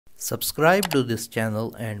Subscribe to this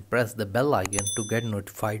channel and press the bell icon to get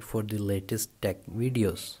notified for the latest tech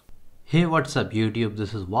videos. Hey, what's up YouTube,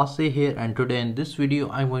 this is Wasay here, and today in this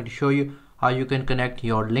video I'm going to show you how you can connect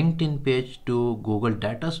your LinkedIn page to Google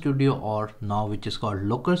Data Studio, or now which is called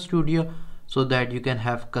Looker Studio, so that you can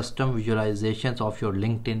have custom visualizations of your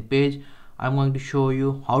LinkedIn page. I'm going to show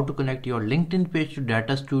you how to connect your LinkedIn page to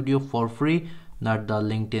Data Studio for free, not the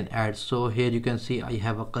LinkedIn ads. So here you can see I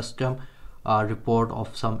have a custom report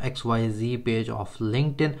of some XYZ page of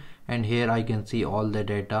LinkedIn, and here I can see all the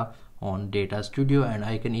data on Data Studio, and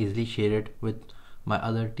I can easily share it with my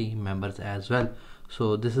other team members as well.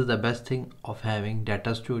 So this is the best thing of having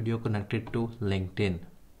Data Studio connected to LinkedIn.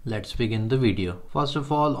 Let's begin the video. First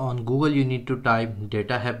of all, on Google you need to type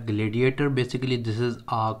Hub Gladiator. Basically this is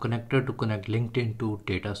a connector to connect LinkedIn to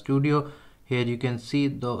Data Studio. Here you can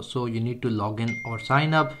see so you need to log in or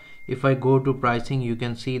sign up. If I go to pricing, you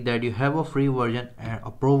can see that you have a free version, and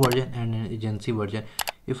a pro version, and an agency version.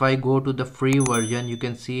 If I go to the free version, you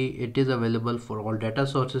can see it is available for all data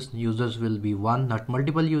sources. Users will be one, not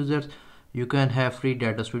multiple users. You can have free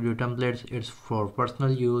Data Studio templates. It's for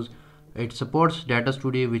personal use. It supports Data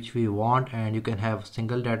Studio which we want, and you can have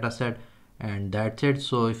single data set, and that's it.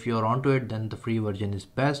 So if you're onto it, then the free version is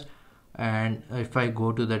best. And if I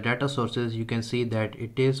go to the data sources, you can see that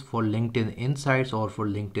it is for LinkedIn Insights or for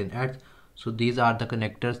LinkedIn ads. So these are the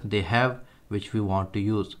connectors they have which we want to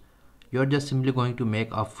use. You're just simply going to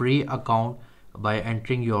make a free account by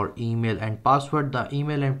entering your email and password. The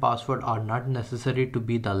email and password are not necessary to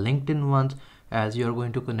be the LinkedIn ones, as you're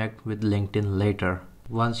going to connect with LinkedIn later.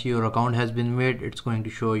 Once your account has been made, it's going to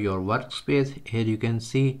show your workspace. Here you can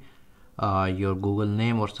see your Google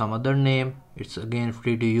name or some other name. It's again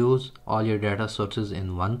free to use, all your data sources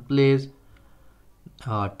in one place,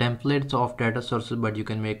 templates of data sources, but you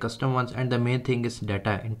can make custom ones, and the main thing is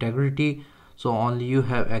data integrity. So only you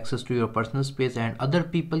have access to your personal space, and other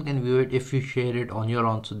people can view it if you share it on your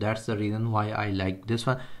own. So that's the reason why I like this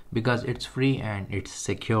one, because it's free and it's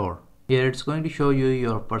secure. Here it's going to show you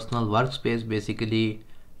your personal workspace. Basically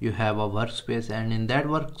you have a workspace, and in that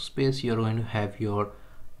workspace you're going to have your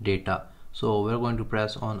data. So we're going to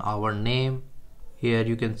press on our name. Here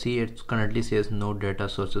you can see it currently says no data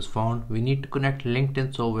sources found. We need to connect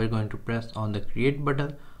LinkedIn, so we're going to press on the create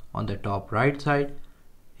button on the top right side.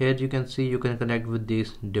 Here you can see you can connect with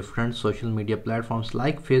these different social media platforms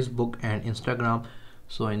like Facebook and Instagram.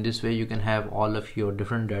 So in this way you can have all of your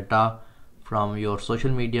different data from your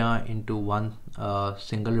social media into one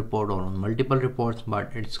single report or multiple reports,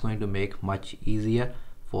 but it's going to make much easier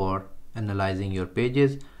for analyzing your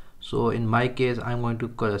pages. So in my case I'm going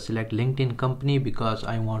to select LinkedIn company because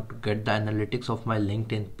I want to get the analytics of my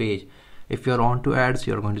LinkedIn page. If you're on to ads,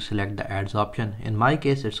 you're going to select the ads option. In my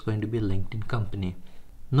case it's going to be LinkedIn company.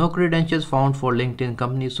 No credentials found for LinkedIn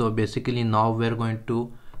company. So basically now we're going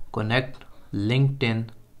to connect LinkedIn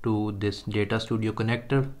to this Data Studio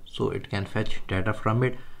connector so it can fetch data from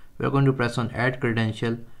it. We're going to press on add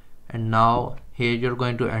credential, and now here you're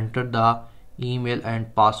going to enter the email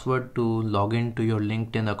and password to log in to your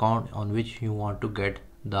LinkedIn account on which you want to get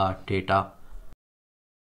the data.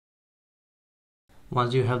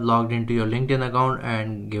 Once you have logged into your LinkedIn account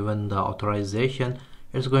and given the authorization,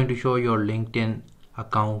 it's going to show your LinkedIn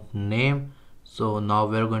account name. So now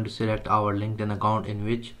we're going to select our LinkedIn account in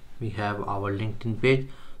which we have our LinkedIn page.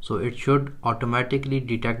 So it should automatically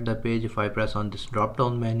detect the page. If I press on this drop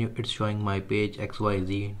down menu, it's showing my page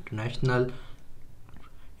XYZ International.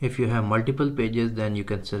 If you have multiple pages, then you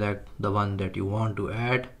can select the one that you want to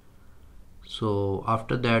add. So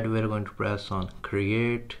after that we're going to press on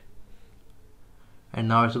create, and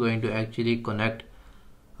now it's going to actually connect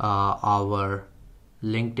our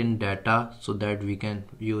LinkedIn data so that we can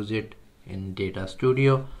use it in Data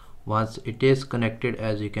Studio. Once it is connected,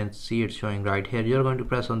 as you can see it's showing right here, you're going to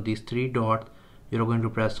press on these three dots. You're going to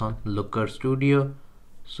press on Looker Studio.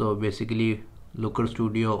 So basically Looker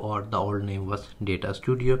Studio, or the old name was Data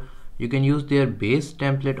Studio. You can use their base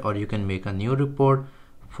template or you can make a new report.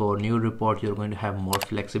 For new report you're going to have more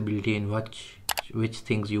flexibility in which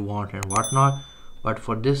things you want and whatnot, but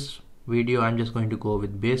for this video I'm just going to go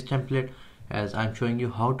with base template, as I'm showing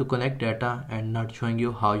you how to connect data and not showing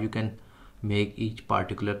you how you can make each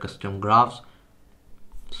particular custom graphs.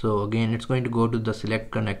 So again it's going to go to the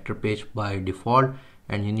select connector page by default,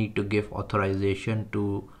 and you need to give authorization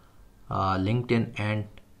to LinkedIn and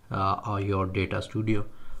your Data Studio.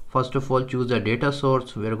 First of all, choose the data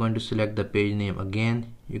source. We're going to select the page name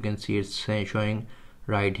again. You can see it's showing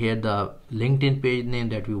right here the LinkedIn page name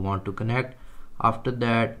that we want to connect. After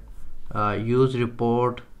that, use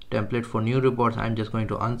report template for new reports. I'm just going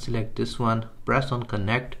to unselect this one, press on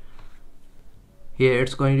connect. Here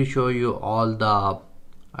it's going to show you all the,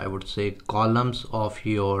 I would say, columns of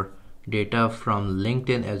your data from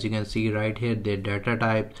LinkedIn. As you can see right here, their data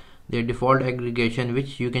type, their default aggregation,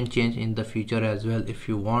 which you can change in the future as well if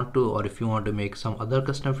you want to, or if you want to make some other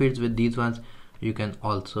custom fields with these ones, you can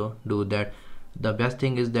also do that. The best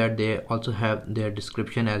thing is that they also have their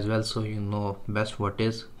description as well, so you know best what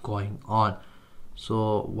is going on.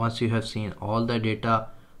 So once you have seen all the data,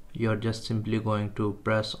 you're just simply going to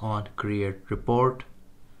press on create report.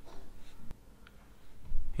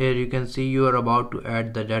 Here you can see you are about to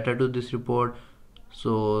add the data to this report.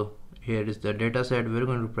 So here is the data set. We're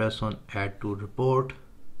going to press on add to report.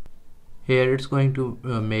 Here it's going to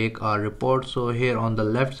make a report. So here on the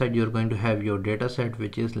left side you're going to have your data set,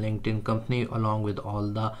 which is LinkedIn company, along with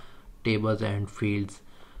all the tables and fields.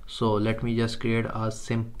 So let me just create a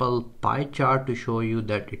simple pie chart to show you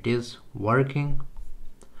that it is working.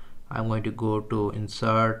 I'm going to go to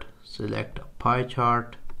insert, select a pie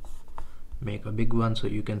chart, make a big one so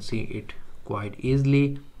you can see it quite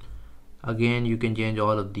easily. Again, you can change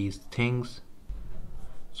all of these things.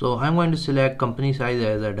 So I'm going to select company size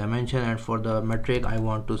as a dimension, and for the metric I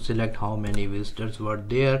want to select how many visitors were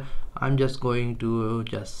there. I'm just going to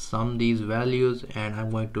just sum these values and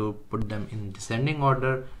I'm going to put them in descending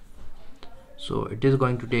order. So it is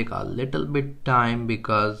going to take a little bit time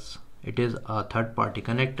because it is a third-party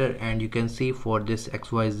connector, and you can see for this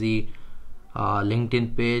XYZ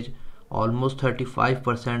LinkedIn page, almost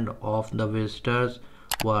 35% of the visitors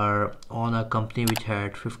were on a company which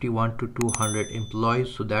had 51 to 200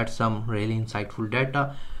 employees. So that's some really insightful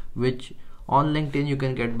data which on LinkedIn you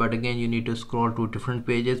can get, but again you need to scroll to different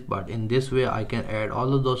pages. But in this way I can add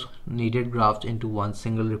all of those needed graphs into one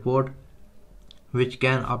single report, which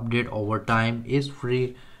can update over time, is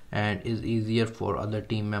free, and is easier for other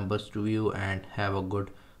team members to view and have a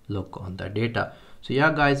good look on the data. So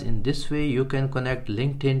yeah guys, in this way you can connect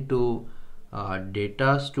LinkedIn to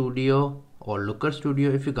Data Studio or Looker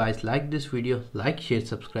Studio. If you guys like this video, like, share,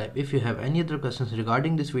 subscribe. If you have any other questions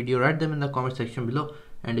regarding this video, write them in the comment section below,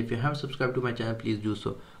 and if you haven't subscribed to my channel, please do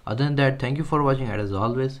so. Other than that, thank you for watching, and as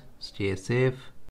always, stay safe.